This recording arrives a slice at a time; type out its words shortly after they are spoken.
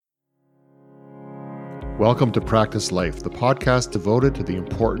Welcome to Practice Life, the podcast devoted to the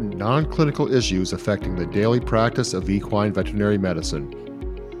important non-clinical issues affecting the daily practice of equine veterinary medicine.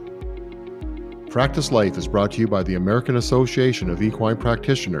 Practice Life is brought to you by the American Association of Equine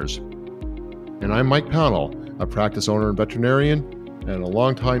Practitioners. And I'm Mike Powell, a practice owner and veterinarian, and a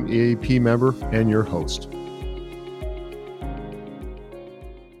longtime EAP member and your host.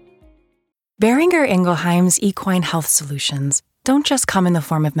 Boehringer Ingelheim's equine health solutions don't just come in the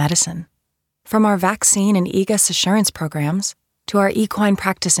form of medicine. From our vaccine and EGUS assurance programs to our equine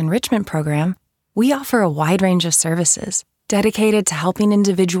practice enrichment program, we offer a wide range of services dedicated to helping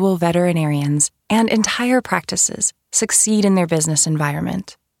individual veterinarians and entire practices succeed in their business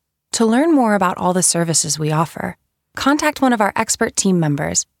environment. To learn more about all the services we offer, contact one of our expert team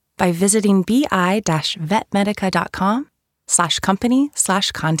members by visiting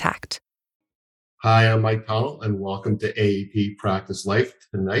bi-vetmedica.com/company/contact. Hi, I'm Mike Powell, and welcome to AEP Practice Life.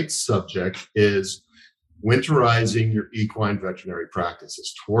 Tonight's subject is winterizing your equine veterinary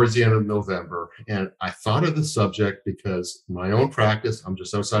practices towards the end of November. And I thought of the subject because my own practice, I'm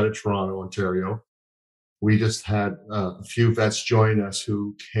just outside of Toronto, Ontario. We just had a few vets join us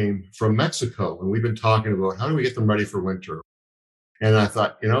who came from Mexico, and we've been talking about how do we get them ready for winter. And I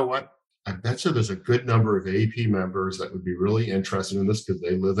thought, you know what? I bet you there's a good number of AEP members that would be really interested in this because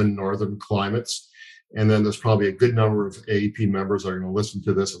they live in northern climates. And then there's probably a good number of AEP members that are going to listen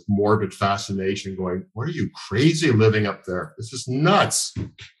to this with morbid fascination going, what are you crazy living up there? This is nuts.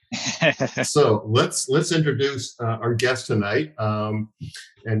 So let's introduce our guest tonight.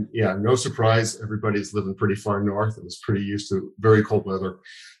 And yeah, no surprise, everybody's living pretty far north and is pretty used to very cold weather.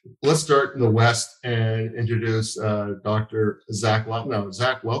 Let's start in the west and introduce Dr. Zach Lutnow.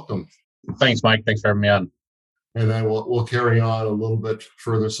 Zach, welcome. Thanks, Mike. Thanks for having me on. And then we'll carry on a little bit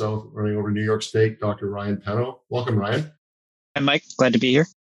further south, running over to New York State, Dr. Ryan Penno. Welcome, Ryan. Hi, Mike. Glad to be here.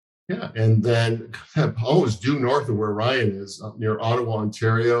 Yeah, and then almost due north of where Ryan is, up near Ottawa,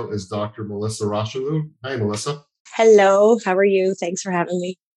 Ontario, is Dr. Melissa Rocheleau. Hi, Melissa. Hello. How are you? Thanks for having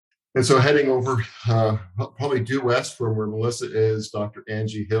me. And so heading over probably due west from where Melissa is, Dr.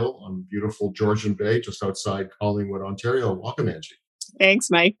 Angie Hill on beautiful Georgian Bay, just outside Collingwood, Ontario. Welcome, Angie.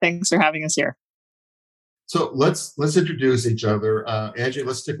 Thanks, Mike. Thanks for having us here. So let's introduce each other. Angie,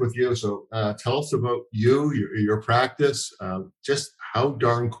 let's stick with you. So tell us about you, your practice, just how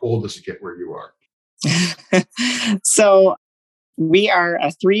darn cold does it get where you are? So we are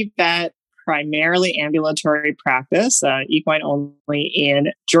a 3-vet, primarily ambulatory practice, equine only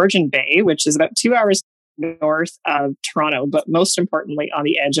in Georgian Bay, which is about 2 hours north of Toronto, but most importantly on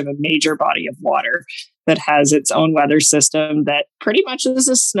the edge of a major body of water that has its own weather system that pretty much is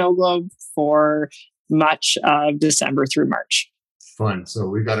a snow globe for much of December through March. Fun. So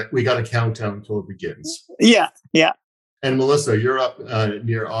we got a countdown until it begins. Yeah. And Melissa, you're up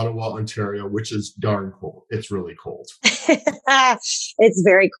near Ottawa, Ontario, which is darn cold. It's really cold. It's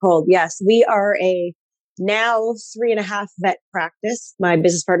very cold. Yes, we are a now 3.5 vet practice. My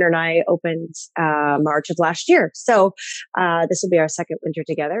business partner and I opened March of last year. So this will be our second winter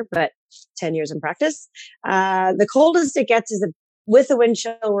together, but 10 years in practice. The coldest it gets is with the wind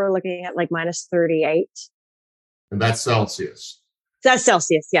chill, we're looking at like minus 38. And that's Celsius. That's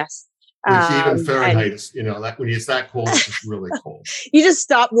Celsius, yes. Even Fahrenheit is, that when it's that cold, it's just really cold. You just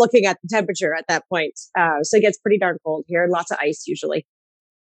stop looking at the temperature at that point. So it gets pretty darn cold here. Lots of ice usually.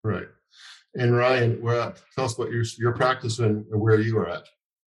 Right. And Ryan, tell us about your practice and where you are at.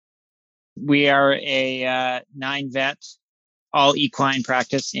 We are a 9-vet, all equine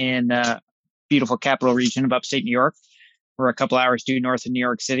practice in beautiful capital region of upstate New York. We're a couple hours due north of New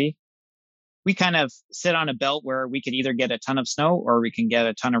York City. We kind of sit on a belt where we could either get a ton of snow or we can get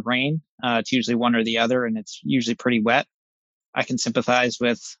a ton of rain. It's usually one or the other, and it's usually pretty wet. I can sympathize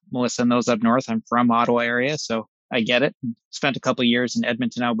with Melissa and those up north. I'm from Ottawa area, so I get it. Spent a couple of years in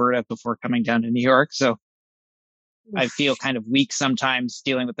Edmonton, Alberta before coming down to New York. So I feel kind of weak sometimes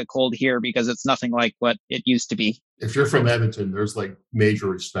dealing with the cold here because it's nothing like what it used to be. If you're from Edmonton, there's like major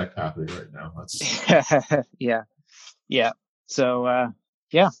respect happening right now. Yeah. So,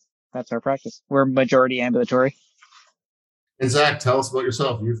 that's our practice. We're majority ambulatory. And Zach, tell us about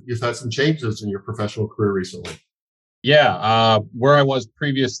yourself. You've had some changes in your professional career recently. Yeah. Where I was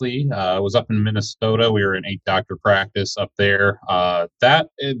previously, I was up in Minnesota. We were an 8-doctor practice up there.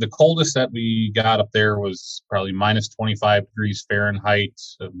 The coldest that we got up there was probably minus 25 degrees Fahrenheit,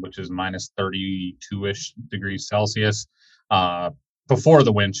 which is minus 32-ish degrees Celsius. Before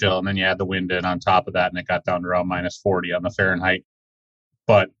the wind chill, and then you add the wind in on top of that, and it got down to around minus 40 on the Fahrenheit.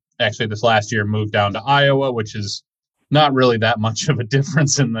 But actually, this last year moved down to Iowa, which is not really that much of a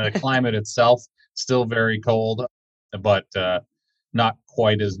difference in the climate itself. Still very cold, but not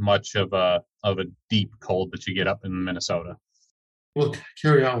quite as much of a deep cold that you get up in Minnesota. We'll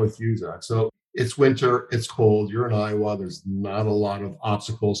carry on with you, Zach. So it's winter, it's cold. You're in Iowa. There's not a lot of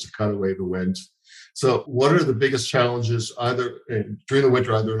obstacles to cut away the wind. So what are the biggest challenges either during the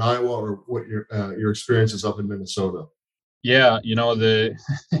winter, either in Iowa or what your experiences up in Minnesota? Yeah,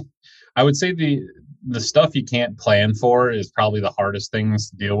 I would say the stuff you can't plan for is probably the hardest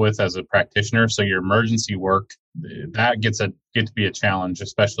things to deal with as a practitioner. So your emergency work, that gets to be a challenge,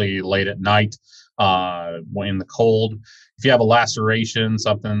 especially late at night, in the cold. If you have a laceration,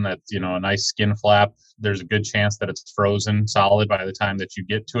 something that's, a nice skin flap, there's a good chance that it's frozen solid by the time that you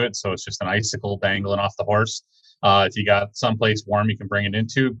get to it. So it's just an icicle dangling off the horse. If you got someplace warm you can bring it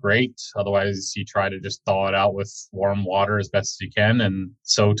into, great. Otherwise, you try to just thaw it out with warm water as best as you can, and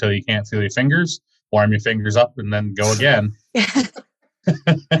sew till you can't feel your fingers. Warm your fingers up, and then go again.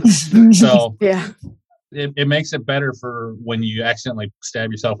 So yeah, it makes it better for when you accidentally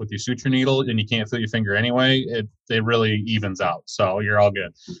stab yourself with your suture needle and you can't feel your finger anyway. It really evens out, so you're all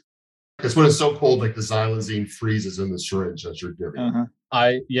good. It's when it's so cold, like the xylazine freezes in the syringe as you're giving.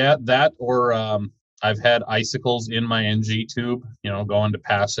 I've had icicles in my NG tube, going to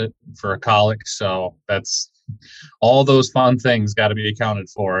pass it for a colic. So that's all those fun things got to be accounted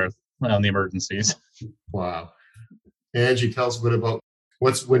for on the emergencies. Wow. Angie, tell us a bit about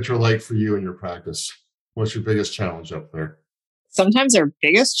what's winter like for you in your practice. What's your biggest challenge up there? Sometimes our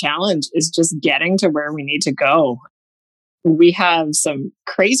biggest challenge is just getting to where we need to go. We have some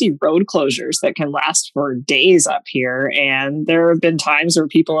crazy road closures that can last for days up here. And there have been times where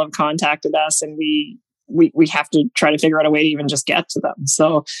people have contacted us and we have to try to figure out a way to even just get to them.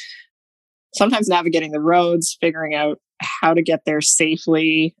 So sometimes navigating the roads, figuring out how to get there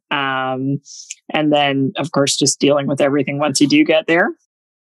safely. And then, of course, just dealing with everything once you do get there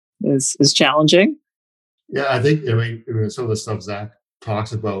is challenging. Yeah, I think, some of the stuff Zach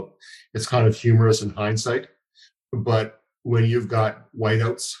talks about, it's kind of humorous in hindsight, but when you've got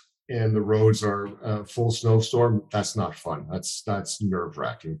whiteouts and the roads are full snowstorm, that's not fun. That's nerve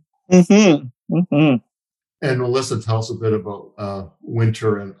wracking. Mm-hmm. Mm-hmm. And Melissa, tell us a bit about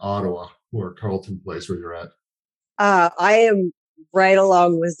winter in Ottawa, or Carleton Place, where you're at. I am right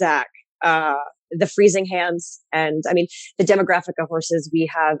along with Zach. The freezing hands, and the demographic of horses we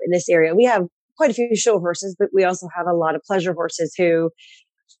have in this area. We have quite a few show horses, but we also have a lot of pleasure horses who,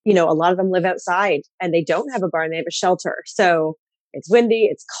 a lot of them live outside and they don't have a barn, they have a shelter. So it's windy,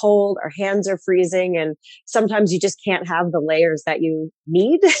 it's cold, our hands are freezing, and sometimes you just can't have the layers that you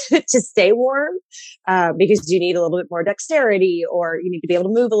need to stay warm because you need a little bit more dexterity, or you need to be able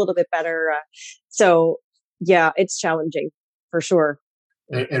to move a little bit better. So yeah, it's challenging for sure.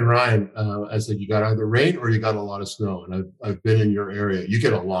 And Ryan, I said you got either rain or you got a lot of snow, and I've been in your area. You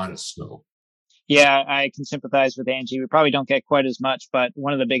get a lot of snow. Yeah, I can sympathize with Angie. We probably don't get quite as much, but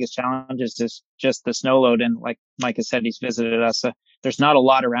one of the biggest challenges is just the snow load. And like Mike has said, he's visited us. There's not a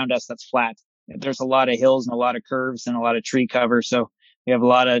lot around us that's flat. There's a lot of hills and a lot of curves and a lot of tree cover. So we have a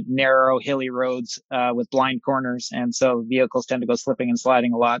lot of narrow, hilly roads with blind corners. And so vehicles tend to go slipping and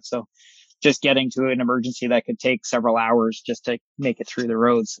sliding a lot. So just getting to an emergency that could take several hours just to make it through the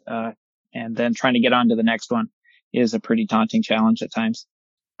roads and then trying to get on to the next one is a pretty daunting challenge at times.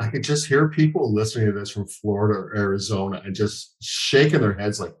 I could just hear people listening to this from Florida or Arizona and just shaking their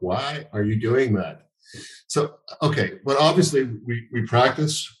heads like, why are you doing that? So, okay, but obviously we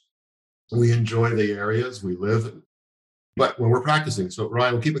practice, we enjoy the areas we live in, but when we're practicing, so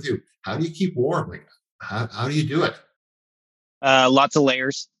Ryan, we'll keep with you. How do you keep warm? Like, how do you do it? Lots of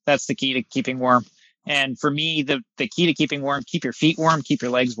layers. That's the key to keeping warm. And for me, the key to keeping warm, keep your feet warm, keep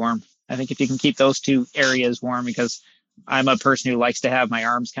your legs warm. I think if you can keep those two areas warm, because I'm a person who likes to have my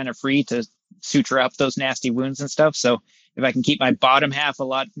arms kind of free to suture up those nasty wounds and stuff. So if I can keep my bottom half a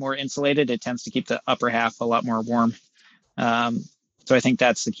lot more insulated, it tends to keep the upper half a lot more warm. So I think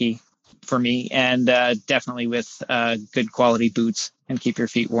that's the key for me. And definitely with good quality boots, and keep your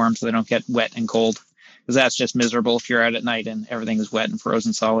feet warm so they don't get wet and cold, because that's just miserable if you're out at night and everything is wet and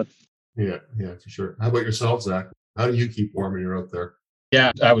frozen solid. Yeah, for sure. How about yourself, Zach? How do you keep warm when you're out there?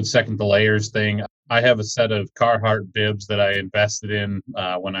 Yeah, I would second the layers thing. I have a set of Carhartt bibs that I invested in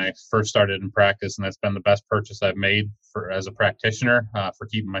when I first started in practice, and that's been the best purchase I've made as a practitioner for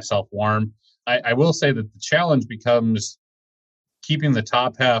keeping myself warm. I will say that the challenge becomes keeping the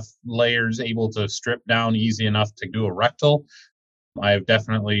top half layers able to strip down easy enough to do a rectal. I've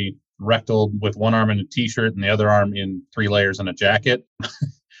definitely rectal with one arm in a t-shirt and the other arm in 3 layers and a jacket.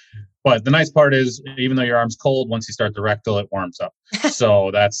 But the nice part is, even though your arm's cold, once you start the rectal, it warms up.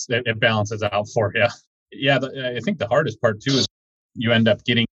 So it balances out for you. Yeah, I think the hardest part too is you end up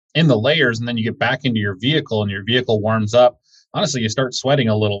getting in the layers, and then you get back into your vehicle, and your vehicle warms up. honestly, you start sweating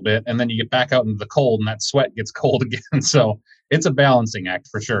a little bit and then you get back out into the cold and that sweat gets cold again. So it's a balancing act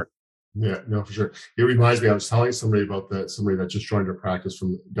for sure. Yeah, no, for sure. It reminds me, I was telling somebody about that, somebody that just joined our practice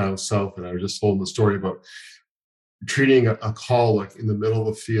from down south, and I was just told the story about treating a colic in the middle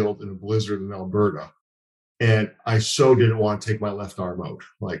of the field in a blizzard in Alberta. And I so didn't want to take my left arm out.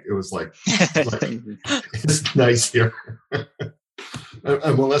 Like, it was like it's nice here.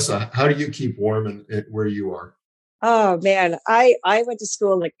 And Melissa, how do you keep warm in where you are? Oh man, I went to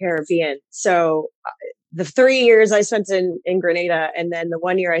school in the Caribbean. So the 3 years I spent in Grenada and then the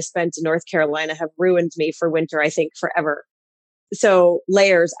 1 year I spent in North Carolina have ruined me for winter, I think forever. So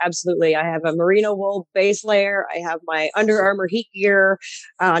layers, absolutely. I have a merino wool base layer. I have my Under Armour heat gear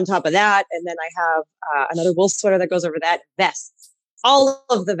on top of that. And then I have another wool sweater that goes over that. Vests, all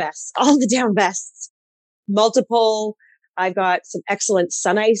of the vests, all the down vests, multiple. I've got some excellent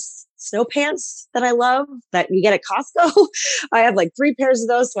Sun Ice snow pants that I love that you get at Costco. I have like 3 pairs of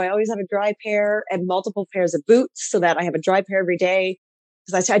those. So I always have a dry pair and multiple pairs of boots so that I have a dry pair every day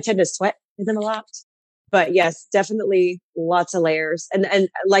because I tend to sweat in them a lot. But yes, definitely lots of layers. And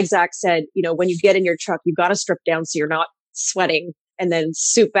like Zach said, when you get in your truck, you've got to strip down so you're not sweating and then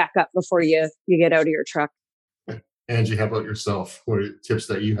suit back up before you get out of your truck. Angie, how about yourself? What are tips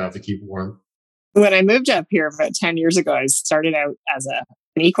that you have to keep warm? When I moved up here about 10 years ago, I started out as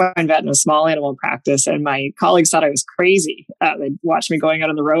an equine vet in a small animal practice, and my colleagues thought I was crazy. They'd watch me going out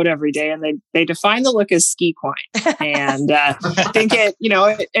on the road every day, and they define the look as ski quine. And I think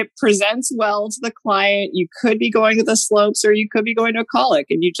it presents well to the client. You could be going to the slopes, or you could be going to a colic,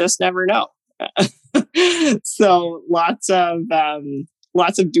 and you just never know. So lots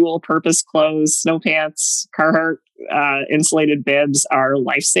of dual purpose clothes, snow pants, Carhartt insulated bibs are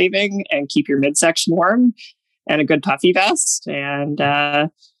life-saving and keep your midsection warm, and a good puffy vest and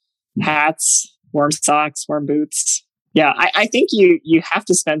hats, warm socks, warm boots. Yeah, I think you have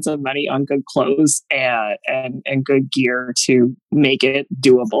to spend some money on good clothes and good gear to make it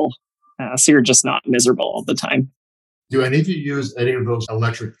doable. So you're just not miserable all the time. Do any of you use any of those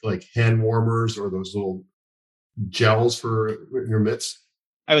electric like hand warmers or those little gels for your mitts?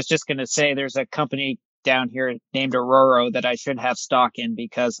 I was just going to say there's a company down here named Aurora that I should have stock in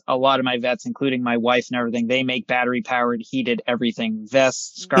because a lot of my vets, including my wife and everything, they make battery powered, heated everything: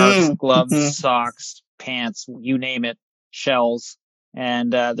 vests, scarves, gloves, socks, pants, you name it, shells.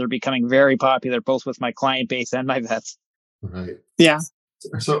 And they're becoming very popular both with my client base and my vets. Right. Yeah.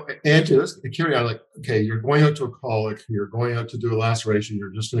 So, Angie, let's carry on. Like, okay, you're going out to a colic, you're going out to do a laceration,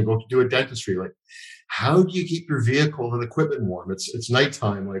 you're just going to go to do a dentistry. Like, how do you keep your vehicle and equipment warm? It's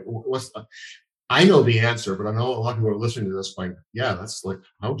nighttime. Like, I know the answer, but I know a lot of people are listening to this going, yeah, that's like,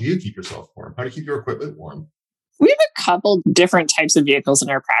 how do you keep yourself warm? How do you keep your equipment warm? We have a couple different types of vehicles in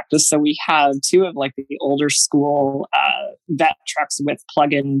our practice. So we have 2 of like the older school vet trucks with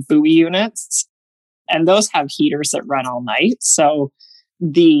plug-in buoy units. And those have heaters that run all night. So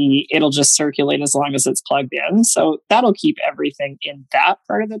it'll just circulate as long as it's plugged in. So that'll keep everything in that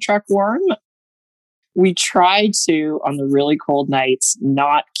part of the truck warm. We try to, on the really cold nights,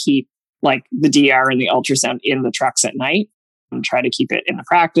 not keep like the DR and the ultrasound in the trucks at night, and try to keep it in the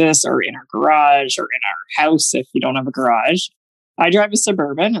practice or in our garage or in our house if you don't have a garage. I drive a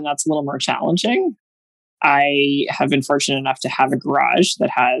Suburban, and that's a little more challenging. I have been fortunate enough to have a garage that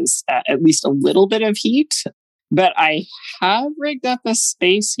has at least a little bit of heat, but I have rigged up a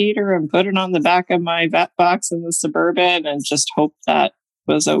space heater and put it on the back of my vet box in the Suburban and just hope that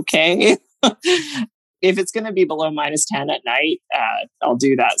was okay. If it's going to be below -10 at night, I'll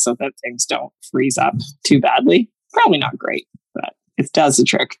do that so that things don't freeze up too badly. Probably not great, but it does the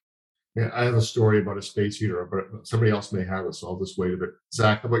trick. Yeah, I have a story about a space heater, but somebody else may have it, so I'll just wait a bit.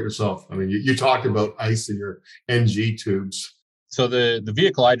 Zach, how about yourself? I mean, you talked about ice in your NG tubes. So the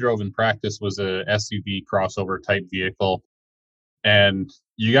vehicle I drove in practice was a SUV crossover type vehicle, and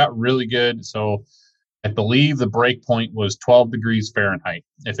you got really good. So I believe the break point was 12 degrees Fahrenheit.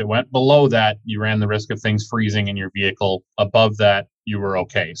 If it went below that, you ran the risk of things freezing in your vehicle. Above that, you were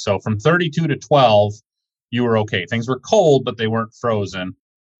okay. So from 32 to 12, you were okay. Things were cold, but they weren't frozen.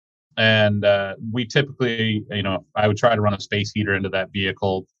 And we typically, I would try to run a space heater into that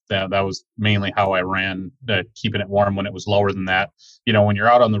vehicle. That was mainly how I ran, keeping it warm when it was lower than that. When you're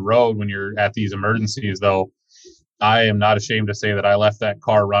out on the road, when you're at these emergencies, though, I am not ashamed to say that I left that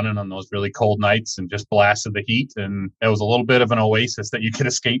car running on those really cold nights and just blasted the heat. And it was a little bit of an oasis that you could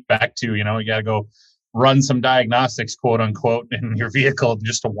escape back to. You got to go run some diagnostics, quote unquote, in your vehicle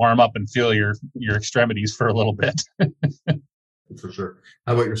just to warm up and feel your extremities for a little bit. For sure.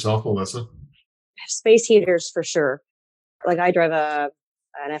 How about yourself, Melissa? Space heaters for sure. Like I drive a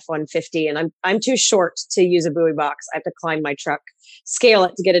an F-150, and I'm too short to use a buoy box. I have to climb my truck, scale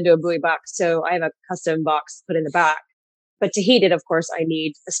it to get into a buoy box. So I have a custom box put in the back. But to heat it, of course, I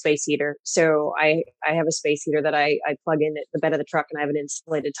need a space heater. So I have a space heater that I plug in at the bed of the truck, and I have an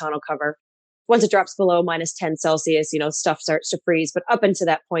insulated tonneau cover. Once it drops below minus 10 Celsius, stuff starts to freeze. But up until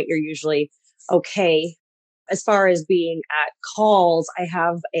that point, you're usually okay. As far as being at calls, I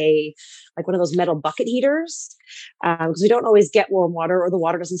have one of those metal bucket heaters because we don't always get warm water, or the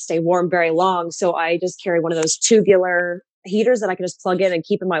water doesn't stay warm very long. So I just carry one of those tubular heaters that I can just plug in and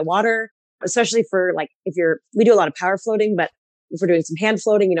keep in my water, especially for we do a lot of power floating, but if we're doing some hand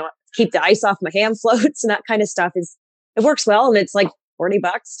floating, keep the ice off my hand floats and that kind of stuff it works well. And it's like $40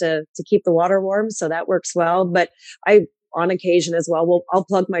 to keep the water warm. So that works well. But on occasion as well, I'll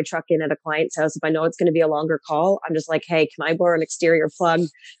plug my truck in at a client's house. If I know it's going to be a longer call, I'm just like, hey, can I borrow an exterior plug?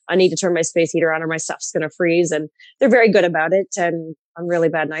 I need to turn my space heater on or my stuff's going to freeze. And they're very good about it. And on really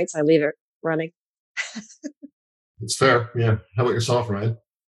bad nights, I leave it running. It's fair. Yeah. How about yourself, Ryan?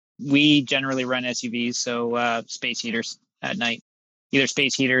 We generally run SUVs, so space heaters at night, either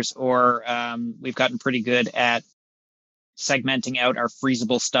space heaters or we've gotten pretty good at segmenting out our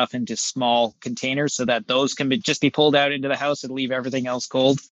freezable stuff into small containers so that those can just be pulled out into the house and leave everything else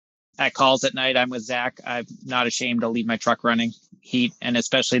cold. At calls at night, I'm with Zach. I'm not ashamed to leave my truck running, heat, and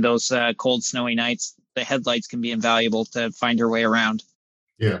especially those cold, snowy nights, the headlights can be invaluable to find your way around.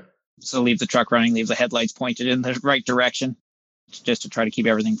 Yeah. So leave the truck running, leave the headlights pointed in the right direction, just to try to keep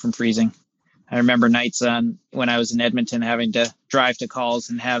everything from freezing. I remember nights when I was in Edmonton having to drive to calls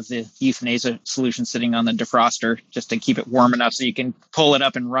and have the euthanasia solution sitting on the defroster just to keep it warm enough so you can pull it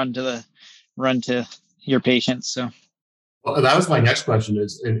up and run to your patients. So, well, that was my next question: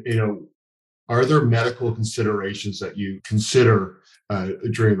 is are there medical considerations that you consider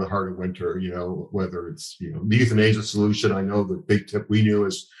during the heart of winter? Whether it's the euthanasia solution. I know the big tip we knew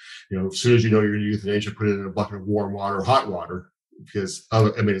is as soon as you're in euthanasia, put it in a bucket of warm water, or hot water. Because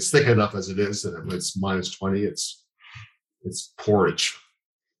it's thick enough as it is, and when it's minus 20, it's porridge.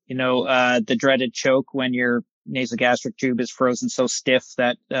 The dreaded choke when your nasogastric tube is frozen so stiff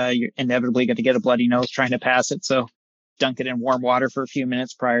that you're inevitably going to get a bloody nose trying to pass it. So dunk it in warm water for a few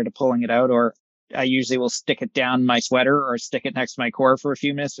minutes prior to pulling it out, or I usually will stick it down my sweater or stick it next to my core for a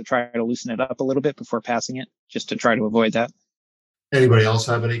few minutes to try to loosen it up a little bit before passing it, just to try to avoid that. Anybody else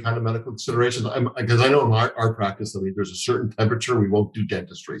have any kind of medical considerations? Because I know in our practice, there's a certain temperature we won't do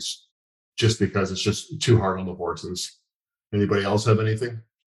dentistries just because it's just too hard on the horses. Anybody else have anything?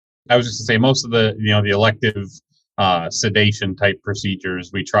 I was just to say most of the elective sedation type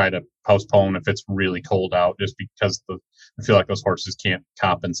procedures we try to postpone if it's really cold out, just because I feel like those horses can't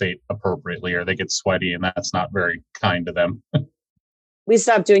compensate appropriately, or they get sweaty, and that's not very kind to them. We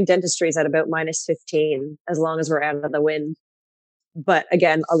stopped doing dentistries at about minus 15, as long as we're out of the wind. But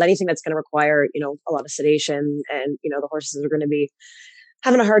again, anything that's going to require, a lot of sedation and, the horses are going to be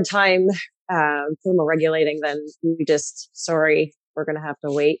having a hard time thermoregulating, then we're going to have to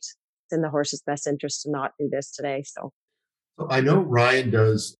wait. It's in the horse's best interest to not do this today. So I know Ryan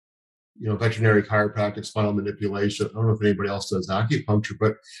does, veterinary chiropractic, spinal manipulation. I don't know if anybody else does acupuncture,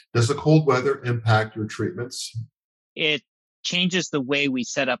 but does the cold weather impact your treatments? It changes the way we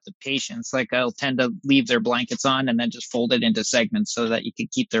set up the patients. Like I'll tend to leave their blankets on and then just fold it into segments so that you can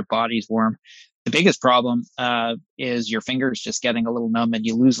keep their bodies warm. The biggest problem is your fingers just getting a little numb, and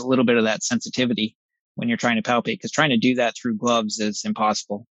you lose a little bit of that sensitivity when you're trying to palpate, because trying to do that through gloves is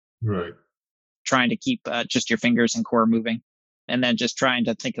impossible. Right. Trying to keep just your fingers and core moving, and then just trying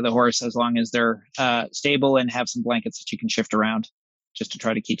to think of the horse as long as they're stable and have some blankets that you can shift around just to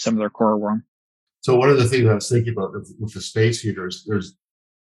try to keep some of their core warm. So one of the things I was thinking about with the space heaters, there's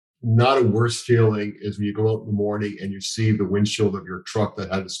not a worse feeling is when you go out in the morning and you see the windshield of your truck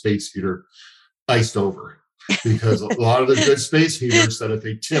that had a space heater iced over, because a lot of the good space heaters that if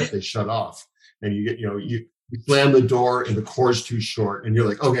they tip, they shut off, and you get, you slam the door and the cord's too short, and you're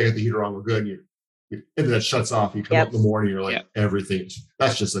like, okay, I got the heater on, we're good. And then it shuts off. You come out in the morning, you're like, everything.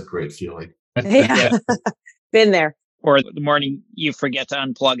 That's just a great feeling. Yeah. Been there. Or the morning you forget to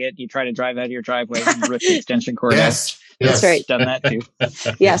unplug it. You try to drive out of your driveway and rip the extension cord Yes. out. That's right. Done that too.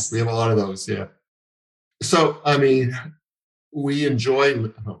 Yes. We have a lot of those. Yeah. So, we enjoy,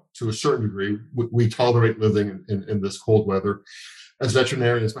 to a certain degree, we tolerate living in this cold weather as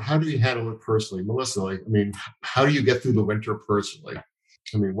veterinarians, but how do you handle it personally? Melissa, how do you get through the winter personally?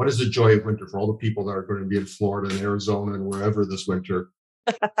 What is the joy of winter for all the people that are going to be in Florida and Arizona and wherever this winter?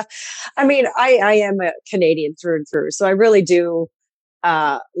 I am a Canadian through and through, so I really do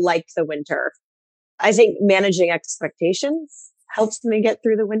like the winter. I think managing expectations helps me get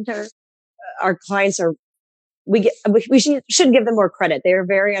through the winter. Our clients are we should give them more credit. They are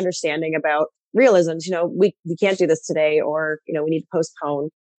very understanding about realisms. We can't do this today, or, we need to postpone.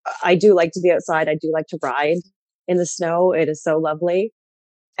 I do like to be outside. I do like to ride in the snow. It is so lovely.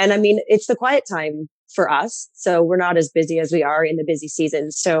 And I mean, it's the quiet time for us. So we're not as busy as we are in the busy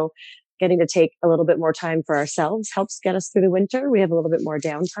season. So getting to take a little bit more time for ourselves helps get us through the winter. We have a little bit more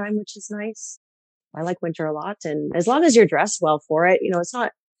downtime, which is nice. I like winter a lot. And as long as you're dressed well for it, it's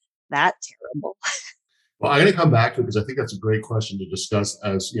not that terrible. Well, I'm going to come back to it because I think that's a great question to discuss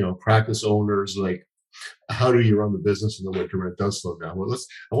as, practice owners. Like, how do you run the business in the winter when it does slow down? Well,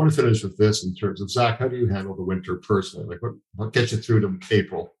 I want to finish with this in terms of, Zach, how do you handle the winter personally? Like, what gets you through to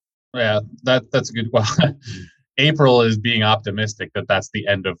April? Yeah, that's a good question. April is being optimistic that that's the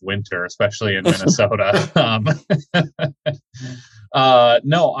end of winter, especially in Minnesota.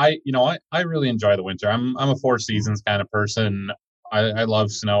 No, I really enjoy the winter. I'm a four seasons kind of person. I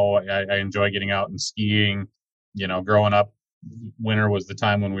love snow. I enjoy getting out and skiing. Growing up, winter was the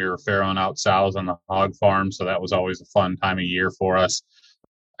time when we were farrowing out sows on the hog farm, so that was always a fun time of year for us.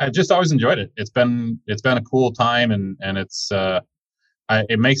 I just always enjoyed it. It's been a cool time, and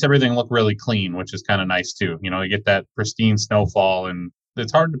it makes everything look really clean, which is kind of nice too. You get that pristine snowfall, and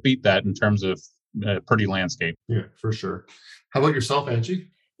it's hard to beat that in terms of pretty landscape. Yeah, for sure. How about yourself, Angie?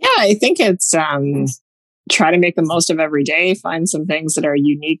 Yeah, I think it's try to make the most of every day. Find some things that are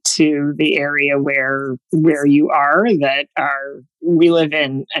unique to the area where you are. We live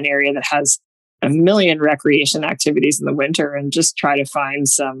in an area that has a million recreation activities in the winter, and just try to find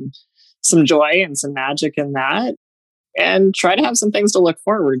some joy and some magic in that. And try to have some things to look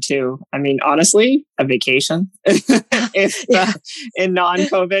forward to. I mean, honestly, a vacation. In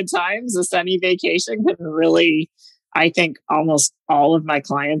non-COVID times, a sunny vacation can really, I think almost all of my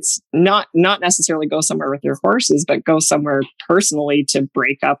clients, not necessarily go somewhere with their horses, but go somewhere personally to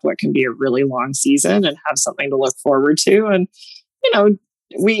break up what can be a really long season and have something to look forward to. And,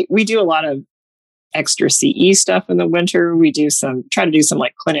 we do a lot of extra CE stuff in the winter. We try to do some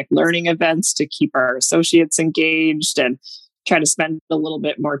like clinic learning events to keep our associates engaged, and try to spend a little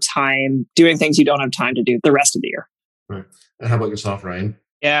bit more time doing things you don't have time to do the rest of the year. Right. And how about yourself, Ryan?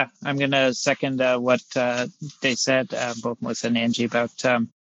 Yeah, I'm going to second what they said, both Melissa and Angie, about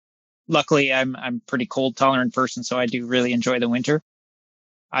luckily I'm a pretty cold tolerant person, so I do really enjoy the winter.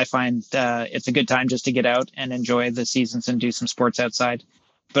 I find it's a good time just to get out and enjoy the seasons and do some sports outside.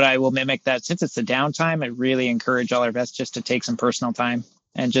 But I will mimic that. Since it's the downtime, I really encourage all our vets just to take some personal time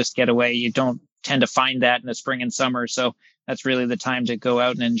and just get away. You don't tend to find that in the spring and summer. So that's really the time to go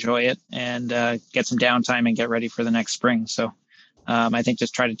out and enjoy it and get some downtime and get ready for the next spring. So I think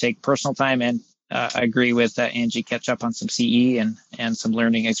just try to take personal time, and I agree with Angie, catch up on some CE and some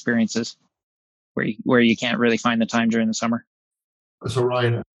learning experiences where you can't really find the time during the summer. So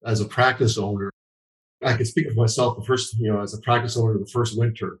Ryan, as a practice owner, I can speak of myself. The first, as a practice owner, the first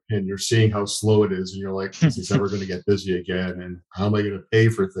winter, and you're seeing how slow it is, and you're like, is this ever going to get busy again? And how am I going to pay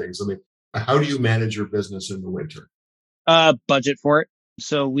for things? I mean, how do you manage your business in the winter? Budget for it.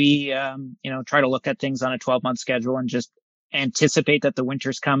 So we, try to look at things on a 12-month schedule and just anticipate that the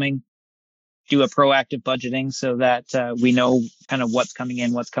winter's coming. Do a proactive budgeting so that we know kind of what's coming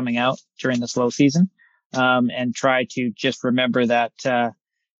in, what's coming out during the slow season, and try to just remember that.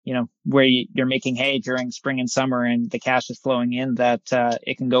 Where you're making hay during spring and summer and the cash is flowing in, that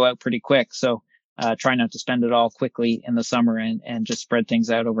it can go out pretty quick. So try not to spend it all quickly in the summer and just spread things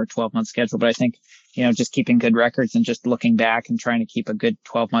out over a 12-month schedule. But I think, just keeping good records and just looking back and trying to keep a good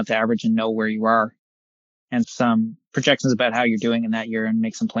 12-month average and know where you are, and some projections about how you're doing in that year, and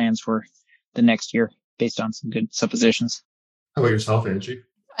make some plans for the next year based on some good suppositions. How about yourself, Angie?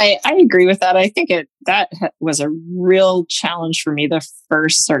 I agree with that. I think that was a real challenge for me the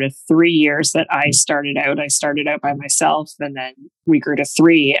first sort of 3 years that I started out. I started out by myself, and then we grew to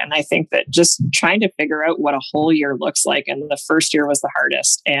 3. And I think that just trying to figure out what a whole year looks like. And the first year was the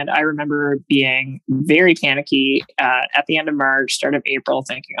hardest. And I remember being very panicky at the end of March, start of April,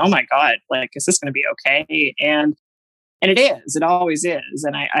 thinking, oh my God, is this going to be okay? And it is. It always is.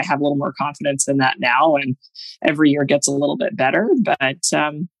 And I have a little more confidence in that now. And every year gets a little bit better. But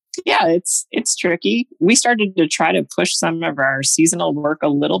it's tricky. We started to try to push some of our seasonal work a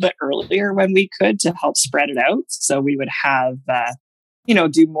little bit earlier when we could to help spread it out. So we would have,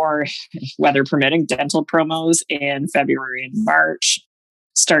 do more, weather permitting, dental promos in February and March.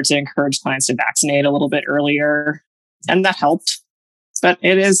 Start to encourage clients to vaccinate a little bit earlier. And that helped. But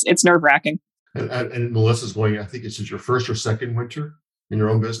it's nerve-wracking. And Melissa's going, I think it's your first or second winter in your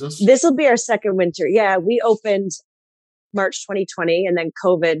own business? This will be our second winter. Yeah, we opened March 2020, and then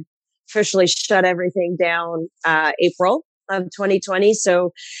COVID officially shut everything down April of 2020.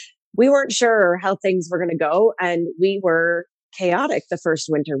 So we weren't sure how things were going to go, and we were chaotic the first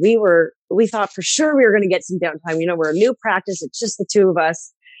winter. We thought for sure we were going to get some downtime. We're a new practice. It's just the two of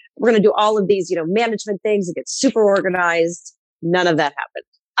us. We're going to do all of these, management things and get super organized. None of that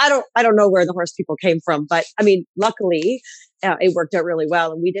happened. I don't know where the horse people came from, but I mean, luckily it worked out really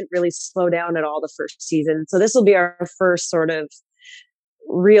well, and we didn't really slow down at all the first season. So this will be our first sort of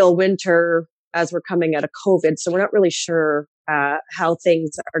real winter as we're coming out of COVID. So we're not really sure how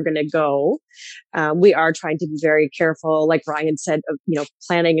things are going to go. We are trying to be very careful, like Ryan said, of,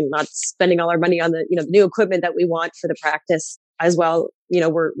 planning and not spending all our money on the, the new equipment that we want for the practice as well.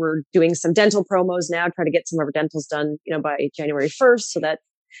 We're doing some dental promos now, trying to get some of our dentals done, by January 1st, so that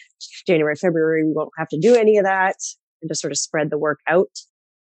January, February, we won't have to do any of that and just sort of spread the work out.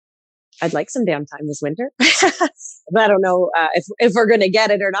 I'd like some downtime this winter. But I don't know if we're going to get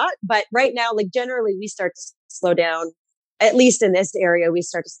it or not. But right now, like generally, we start to slow down. At least in this area, we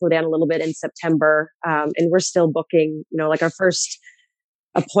start to slow down a little bit in September. And we're still booking, like our first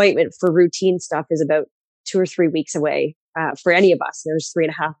appointment for routine stuff is about 2 or 3 weeks away for any of us. There's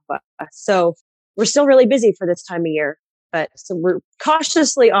 3.5 of us. So we're still really busy for this time of year. But so we're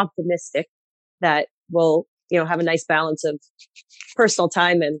cautiously optimistic that we'll, have a nice balance of personal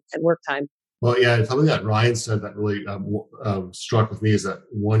time and work time. Well, yeah, something that Ryan said that really struck with me is that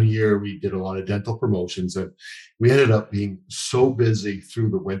one year we did a lot of dental promotions, and we ended up being so busy through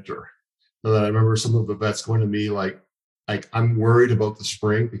the winter so that I remember some of the vets going to me like I'm worried about the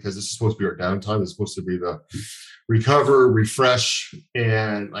spring because this is supposed to be our downtime. It's supposed to be the recover, refresh,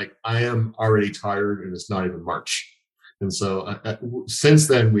 and like I am already tired, and it's not even March. And so since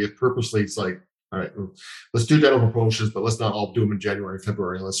then, we have purposely, it's like, all right, let's do dental promotions, but let's not all do them in January,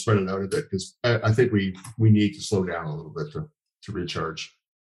 February. Let's spread it out a bit because I think we need to slow down a little bit to recharge.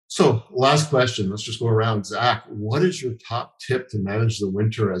 So last question, let's just go around. Zach, what is your top tip to manage the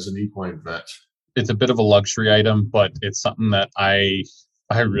winter as an equine vet? It's a bit of a luxury item, but it's something that I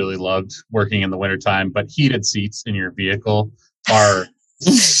really loved working in the wintertime. But heated seats in your vehicle are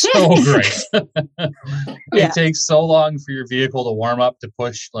so great. It takes so long for your vehicle to warm up to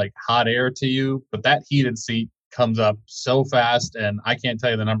push like hot air to you, but that heated seat comes up so fast, and I can't tell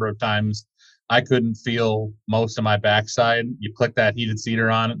you the number of times I couldn't feel most of my backside. You click that heated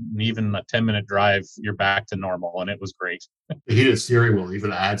seater on, and even a 10-minute drive, you're back to normal, and it was great. The heated steering wheel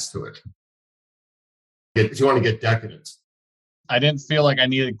even adds to it. If you want to get decadent. I didn't feel like I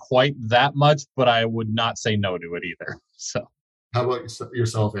needed quite that much, but I would not say no to it either. So. How about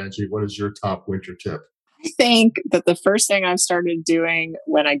yourself, Angie? What is your top winter tip? I think that the first thing I've started doing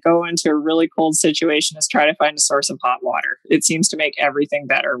when I go into a really cold situation is try to find a source of hot water. It seems to make everything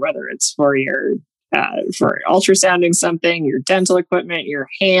better, whether it's for your for ultrasounding something, your dental equipment, your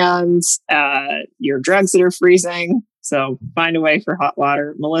hands, your drugs that are freezing. So find a way for hot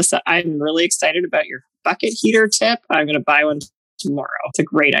water. Melissa, I'm really excited about your bucket heater tip. I'm going to buy one tomorrow. It's a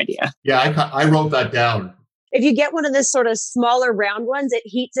great idea. Yeah, I wrote that down. If you get one of this sort of smaller round ones, it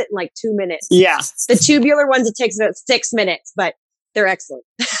heats it in like 2 minutes. Yeah. The tubular ones, it takes about 6 minutes, but they're excellent.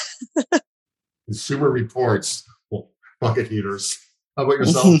 Consumer Reports, bucket heaters. How about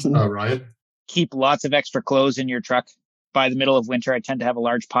yourself, Ryan? Keep lots of extra clothes in your truck. By the middle of winter, I tend to have a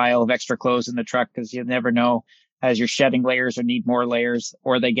large pile of extra clothes in the truck because you never know as you're shedding layers or need more layers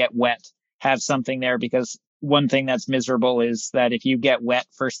or they get wet. Have something there, because one thing that's miserable is that if you get wet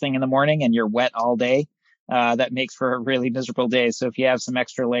first thing in the morning and you're wet all day, that makes for a really miserable day. So if you have some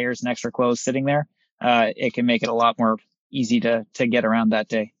extra layers and extra clothes sitting there, it can make it a lot more easy to get around that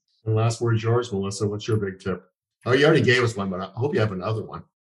day. And last word's yours, Melissa. What's your big tip? Oh, you already gave us one, but I hope you have another one.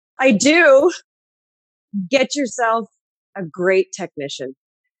 I do. Get yourself a great technician.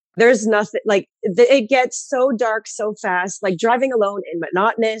 There's nothing like it gets so dark so fast. Like driving alone in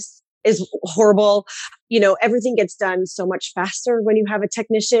monotonous is horrible. Everything gets done so much faster when you have a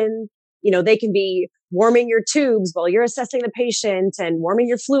technician. They can be warming your tubes while you're assessing the patient and warming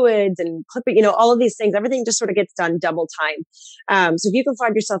your fluids and clipping, all of these things. Everything just sort of gets done double time. So if you can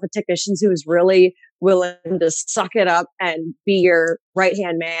find yourself a technician who is really willing to suck it up and be your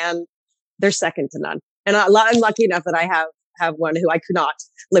right-hand man, they're second to none. And I'm lucky enough that I have one who I could not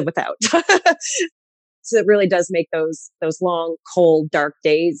live without. So it really does make those long, cold, dark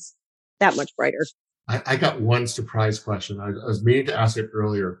days that much brighter. I got one surprise question. I was meaning to ask it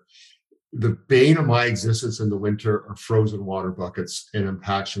earlier. The bane of my existence in the winter are frozen water buckets and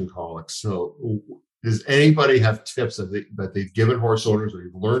impaction colics. So does anybody have tips that they've given horse owners or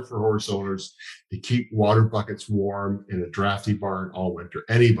you've learned for horse owners to keep water buckets warm in a drafty barn all winter?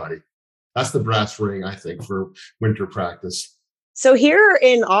 Anybody? That's the brass ring, I think, for winter practice. So here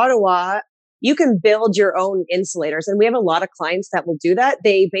in Ottawa, you can build your own insulators. And we have a lot of clients that will do that.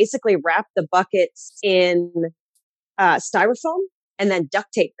 They basically wrap the buckets in styrofoam and then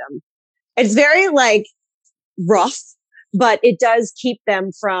duct tape them. It's very like rough, but it does keep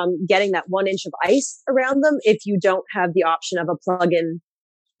them from getting that 1 inch of ice around them if you don't have the option of a plug-in,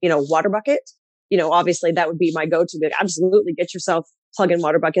 water bucket. Obviously that would be my go-to. But absolutely get yourself plug-in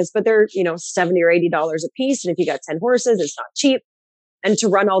water buckets, but they're, $70 or $80 a piece. And if you got 10 horses, it's not cheap. And to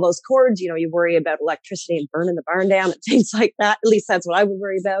run all those cords, you worry about electricity and burning the barn down and things like that. At least that's what I would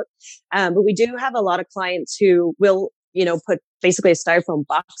worry about. But we do have a lot of clients who will, put basically a styrofoam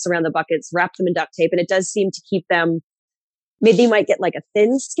box around the buckets, wrap them in duct tape. And it does seem to keep them, maybe you might get like a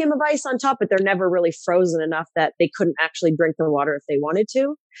thin skim of ice on top, but they're never really frozen enough that they couldn't actually drink the water if they wanted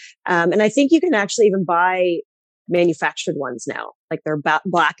to. And I think you can actually even buy manufactured ones now. Like they're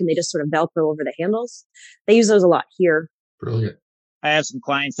black and they just sort of Velcro over the handles. They use those a lot here. Brilliant. I have some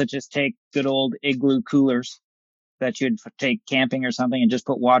clients that just take good old igloo coolers that you'd take camping or something and just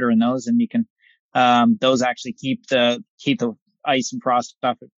put water in those, and you can those actually keep the ice and frost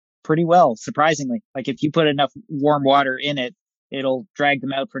stuff pretty well, surprisingly. Like if you put enough warm water in it, it'll drag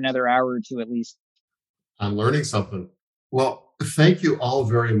them out for another hour or two at least. I'm learning something. Well, thank you all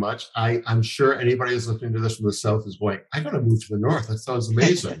very much. I'm sure anybody who's listening to this from the south is going, I got to move to the north. That sounds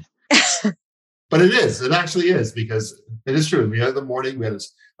amazing. But it is. It actually is, because it is true. We had the morning, we had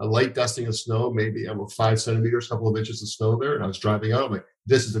a light dusting of snow, maybe 5 centimeters, a couple of inches of snow there. And I was driving out. I'm like,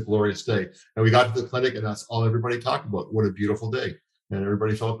 this is a glorious day. And we got to the clinic and that's all everybody talked about. What a beautiful day. And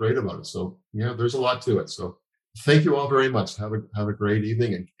everybody felt great about it. So, there's a lot to it. So thank you all very much. Have a great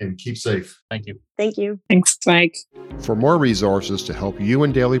evening and keep safe. Thank you. Thank you. Thanks, Mike. For more resources to help you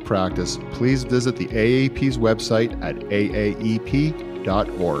in daily practice, please visit the AAP's website at aaep.org.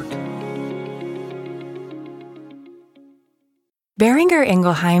 Boehringer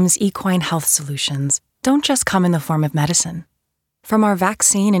Ingelheim's equine health solutions don't just come in the form of medicine. From our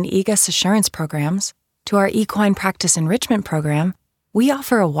vaccine and EGAS assurance programs to our equine practice enrichment program, we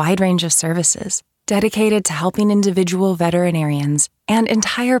offer a wide range of services dedicated to helping individual veterinarians and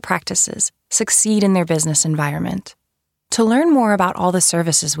entire practices succeed in their business environment. To learn more about all the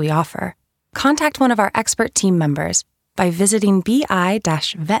services we offer, contact one of our expert team members by visiting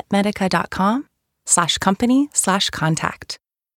bi-vetmedica.com/company/contact.